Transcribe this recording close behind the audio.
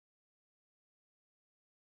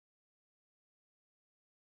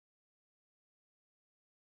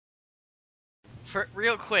for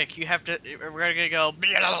real quick, you have to. We're gonna go.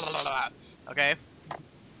 Okay.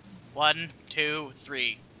 1, 2,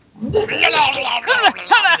 3.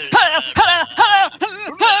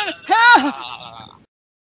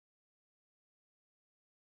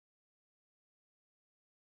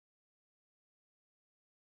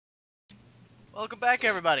 Welcome back,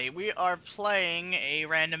 everybody. We are playing a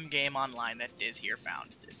random game online that Diz here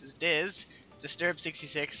found. This is Diz,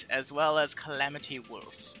 Disturb66, as well as Calamity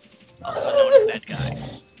Wolf, also known as that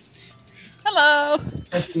guy. Hello!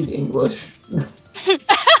 I speak English.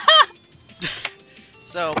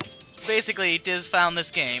 So, basically, Diz found this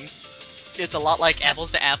game. It's a lot like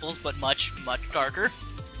Apples to Apples, but much, much darker.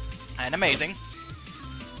 And amazing.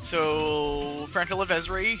 So, parental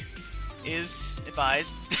advisory is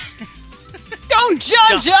advised. Don't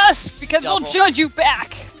judge us! Because we'll judge you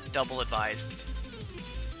back! Double advised.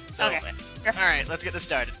 So, okay. Alright, let's get this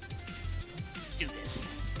started. Let's do this.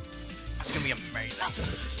 It's gonna be amazing.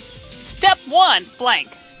 Step 1, blank.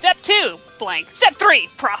 Step 2, blank. Step 3,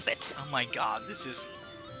 profit. Oh my god, this is...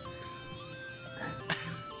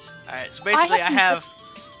 Alright, so basically I have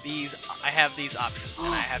these options, and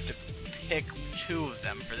I have to pick 2 of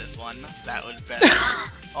them for this one. That was better.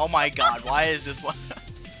 Oh my god, why is this one...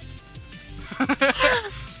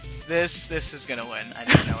 This is gonna win. I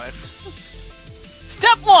didn't know it.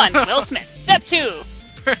 Step 1, Will Smith. Step 2,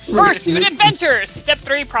 Fursuit Adventures. Step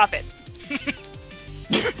 3, profit.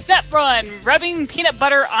 Step 1, rubbing peanut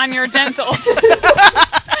butter on your dentals. Step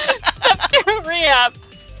 2, rehab.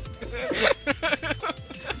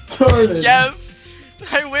 Darn it. Yes!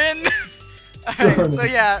 I win! Alright, so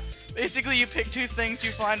yeah, basically you pick 2 things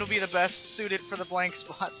you find will be the best suited for the blank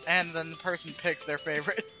spots, and then the person picks their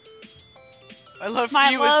favorite. I love My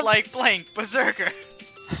you love. is like blank, berserker.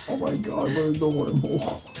 Oh my god, where's the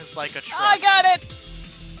wormhole? It's like a truck. I got it!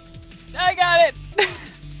 I got it!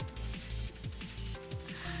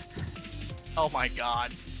 Oh my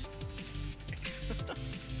god.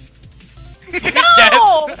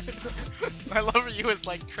 No! I love you is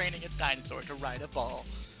like training a dinosaur to ride a ball.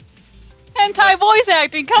 Hentai voice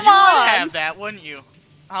acting, come You on! would have that, wouldn't you?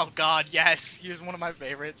 Oh god, yes. He's one of my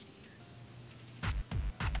favorites.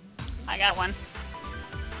 I got one.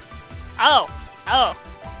 Oh. Ugh,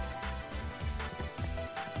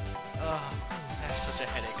 I have such a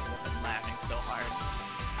headache. I've been laughing so hard.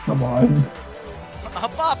 Come on.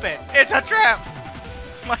 Bop it! It's a trap!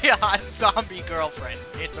 My hot zombie girlfriend.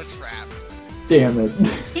 It's a trap. Damn it.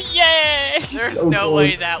 Yay! There's Oh, no boy.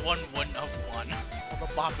 way that one wouldn't have won.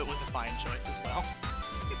 Although Bop It was a fine choice as well.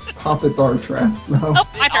 Puppets are traps now. Oh,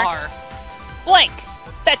 my They turn. are. Blank.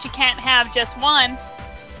 Bet you can't have just one.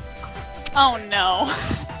 Oh no.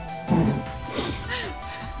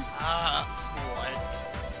 What?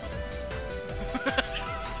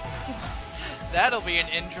 That'll be an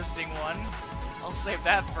interesting one. I'll save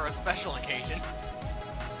that for a special occasion.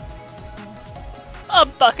 A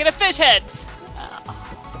bucket of fish heads.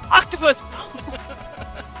 Octopus bones.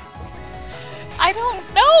 I don't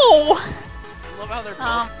know. I love how they're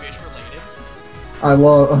both fish related. I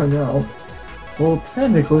know. Well,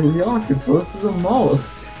 technically, the octopus is a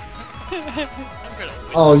mollusk. I'm gonna win.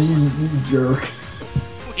 Oh, you jerk.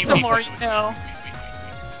 The more you know.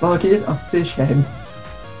 Bucket of fish heads.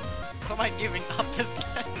 What am I giving up this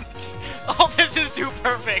land? Oh, this is too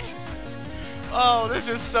perfect. Oh, this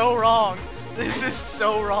is so wrong. This is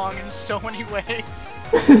so wrong in so many ways.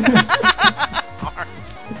 Arms.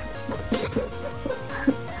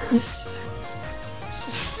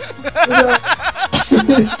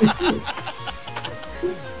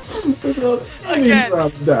 Again.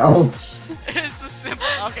 Down. It's the simple.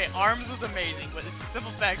 Okay, arms was amazing, but it's the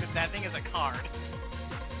simple fact that that thing is a card.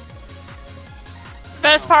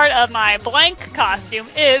 Best part of my blank costume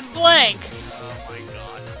is blank. Oh my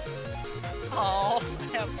god. Oh, I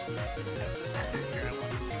have this here.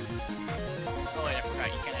 Oh wait, I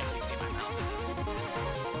forgot you can actually see my mouth.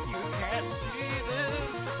 You can't see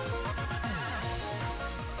this.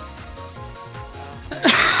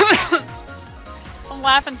 I'm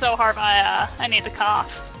laughing so hard I need to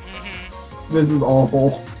cough. This is awful.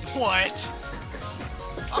 What?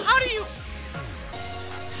 How do you?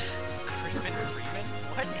 Crispin Freeman?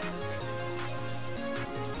 What?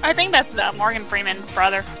 I think that's Morgan Freeman's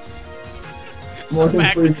brother. Morgan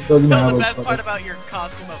fact- Freeman doesn't No, have the a best part brother. about your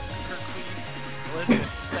costume of her queen,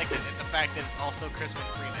 Elizabeth II, is the fact that it's also Crispin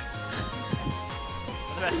Freeman.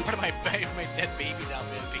 But the best part of my dead baby's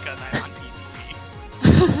outfit is because I'm on PCP.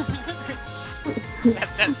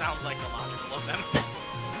 that sounds like the logical of them.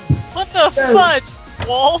 What the fudge,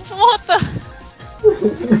 Wolf? What the?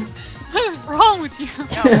 What is wrong with you?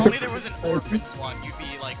 Yeah, if only there was an orphans one, you'd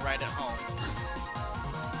be like right at home.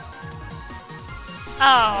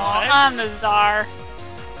 I'm the czar.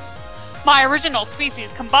 My original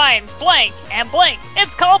species combines blank and blank.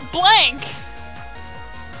 It's called blank!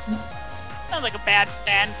 Sounds like a bad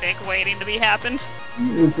fanfic waiting to be happened.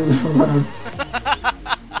 It's his run.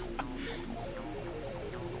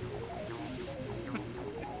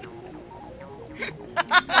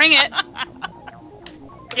 Bring it!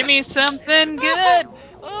 Give me something good!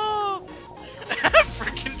 Oh!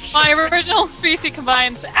 African My children. original species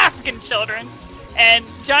combines African children and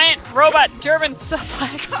giant robot German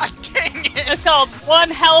suplex. God dang it! It's called One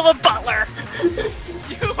Hell of a Butler.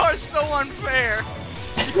 You are so unfair.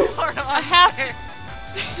 You are unfair. I have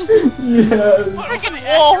Yes. What is the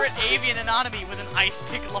Wolf. accurate avian anatomy with an ice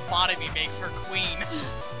pick lobotomy makes her queen?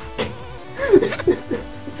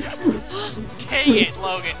 Dang it,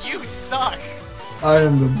 Logan, you suck. I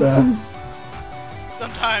am the best.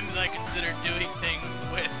 Sometimes I consider doing things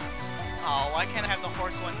with... Oh, why can't I have the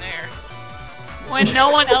horse one there? when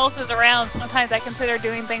no one else is around. Sometimes I consider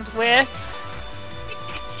doing things with.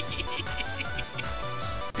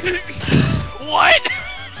 What?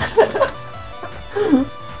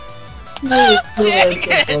 No, Dang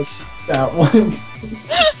I it! that one.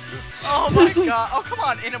 Oh my god. Oh, come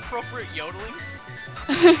on. Inappropriate yodeling.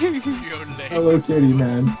 Yodeling. Hello Kitty,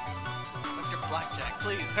 man. Dr. Blackjack,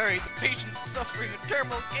 please hurry. The patient's suffering a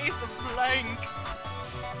terminal case of blank.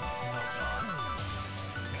 Oh god.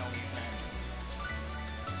 I can only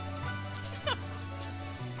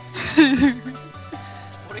imagine.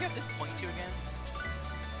 What do you have this point to again?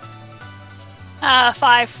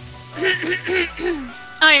 5.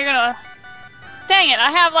 Oh, you're gonna... Dang it,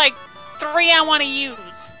 I have like 3 I want to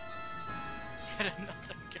use. Yet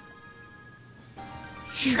another guy.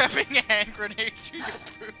 Strapping hand grenades to your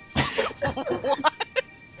boobs.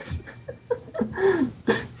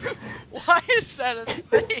 What? Why is that a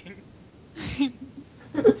thing?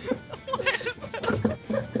 Why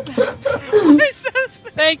is that a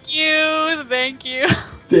thing? Thank you, thank you.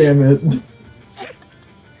 Damn it.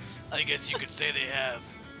 I guess you could say they have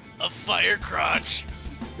a fire crotch.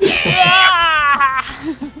 Ah!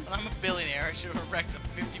 When I'm a billionaire, I should erect a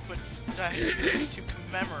 50-foot statue to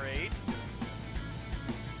commemorate.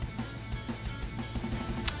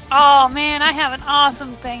 Oh man, I have an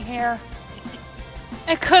awesome thing here.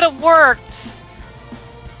 It could have worked.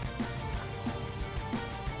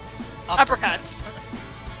 Uppercuts.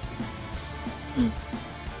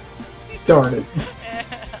 Darn it.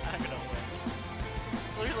 I'm gonna win.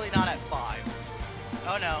 Clearly not at 5.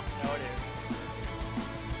 Oh no, no it is.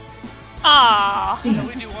 Ah. Can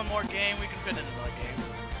we do one more game? We can fit in another game.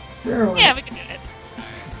 Sure. Yeah, we can do it.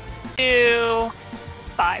 2,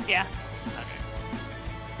 5, yeah.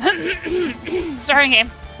 Okay. Starting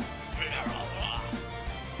game.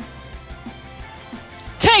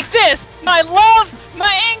 Take this! My love,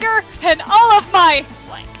 my anger, and all of my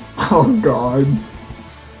blank. Oh god.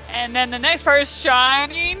 And then the next part is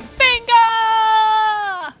Shining Finger!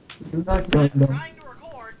 This is not going I'm to... trying to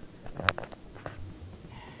record.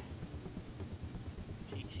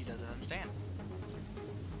 She doesn't understand.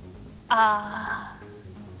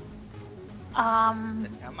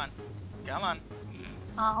 Come on. Come on.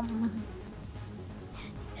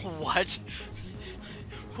 What?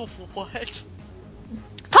 What?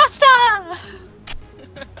 Pasta!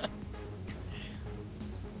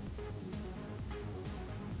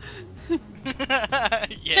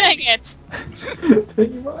 Yeah. Dang it!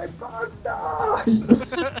 Take my pasta!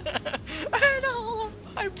 And all of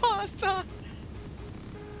my pasta!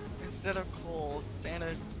 Instead of coal,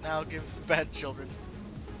 Santa now gives to bad children.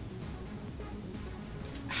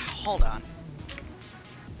 Hold on.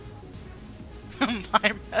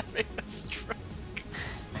 I'm having a stroke.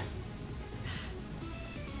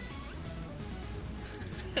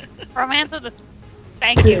 Romance of the...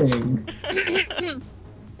 Thank you. Dang.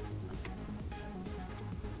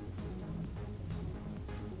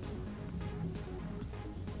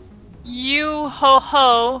 You ho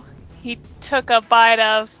ho. He took a bite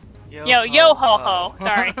of... Yo ho ho.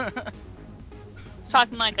 Sorry.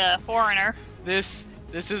 Talking like a foreigner. This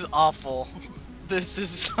is awful. This is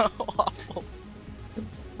so awful.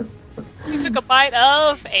 He took a bite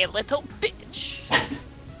of a little bitch.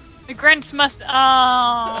 The Grinch must...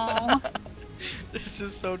 Oh. This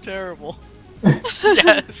is so terrible.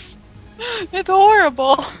 Yes. It's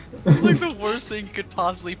horrible. It's like the worst thing you could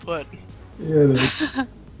possibly put. Yeah, it is.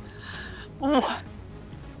 Oh,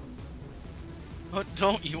 Oh,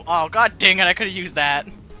 don't you? Oh, god dang it! I could have used that.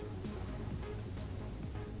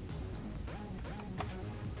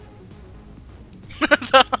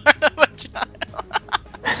 The heart of a child.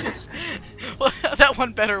 Well, that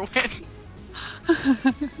one better win.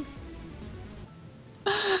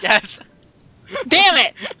 Yes. damn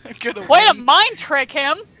gonna Way to win. mind trick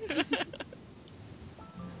him!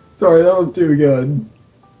 Sorry, that was too good.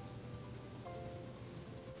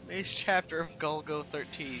 Base chapter of Golgo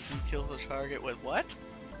 13. You kill the target with what?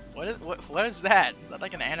 What is that? Is that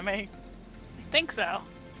like an anime? I think so.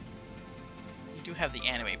 You do have the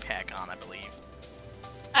anime pack on, I believe.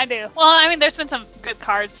 I do. Well, I mean, there's been some good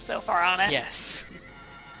cards so far on it. Yes.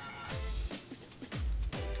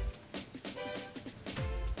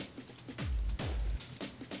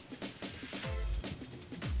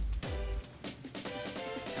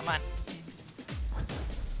 Come on.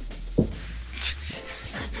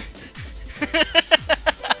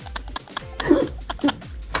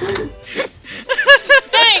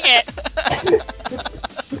 Dang it!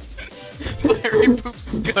 Larry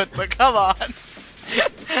Poops is good, but come on.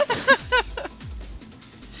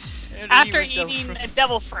 After eating a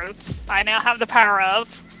devil fruit, I now have the power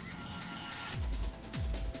of.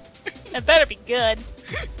 It better be good.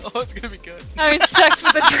 Oh, it's gonna be good. I mean, sex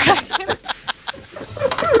with a dragon.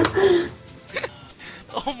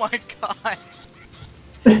 Oh my god.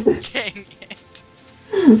 Dang it.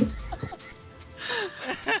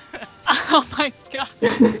 Oh my god.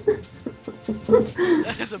 That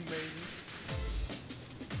is amazing.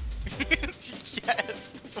 Yes,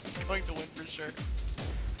 this one's going to win for sure.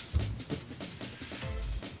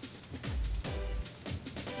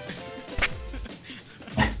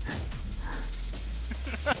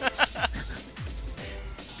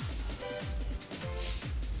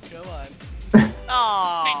 Come on.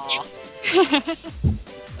 Aww.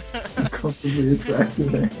 Comfortably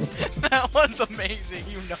attractive animal. That one's amazing,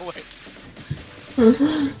 you know it.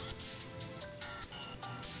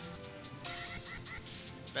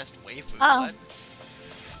 Best waifu, Oh. what?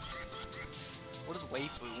 What is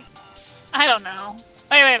waifu? I don't know.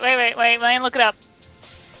 Wait, let me look it up.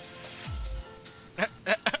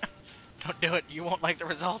 Don't do it, you won't like the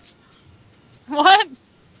results. What?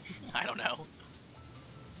 I don't know.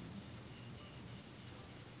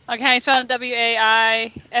 Okay, I spelled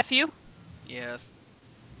W-A-I-F-U? Yes.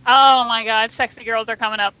 Oh my god, sexy girls are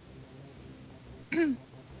coming up.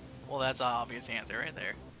 Well, that's an obvious answer right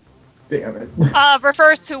there. Damn it.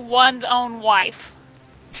 Refers to one's own wife.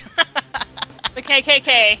 The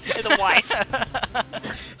KKK is a wife.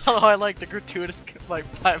 Although I like the gratuitous, like,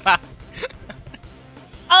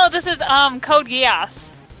 Oh, this is, Code Geass.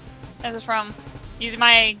 This is from, use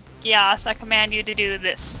my Geass, I command you to do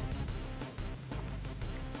this.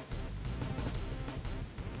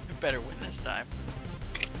 You better win this time.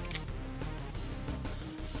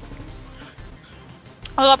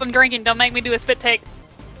 Hold up, I'm drinking, don't make me do a spit take.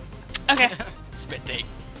 Okay. Spit take.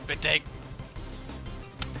 Spit take.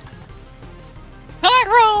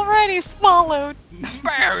 I already swallowed.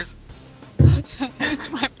 Bears!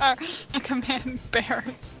 Used my power to command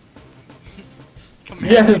bears.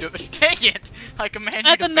 Command Yes. you to- Take it! I command you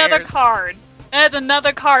That's to another bears. card. That's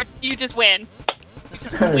another card. You just win. You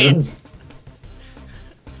just win.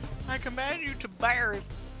 I command you to bears.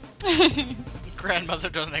 Grandmother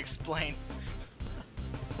doesn't explain.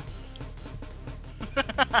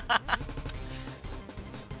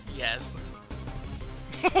 Yes.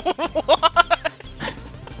 What?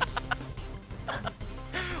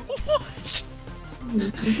 What?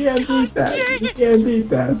 You can't beat that. dang You it. can't beat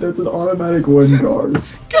that. That's an automatic win card.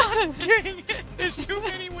 God dang it! There's too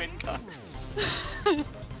many win cards.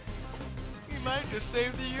 He might just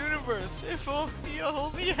save the universe if he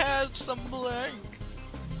only had some blank.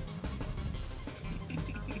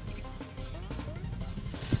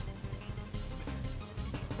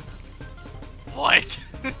 What?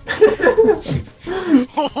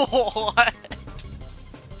 What?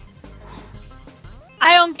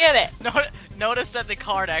 I don't get it. Notice that the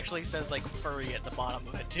card actually says like furry at the bottom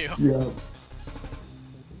of it too. Yeah.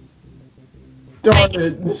 Darn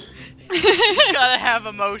it. You gotta have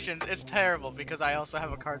emotions. It's terrible because I also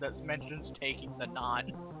have a card that mentions taking the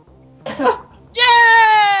knot.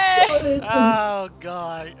 Yay! Oh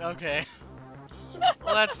god. Okay.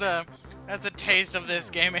 Well, that's a taste of this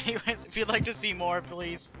game. Anyways, if you'd like to see more,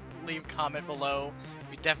 please leave a comment below.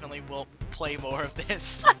 We definitely will play more of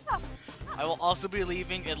this. I will also be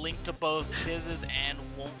leaving a link to both Tiz's and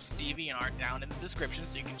Wolf's DeviantArt down in the description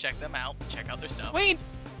so you can check them out. Check out their stuff. We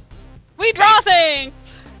draw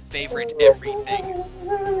things. Favorite everything.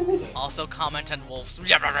 Also comment on Wolf's.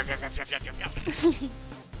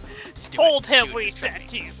 Told him we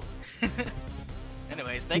sent you.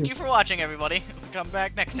 Anyways, thank you for watching, everybody. Come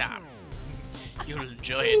back next time. You'll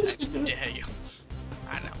enjoy it. I dare you.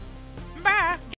 I know. Bye.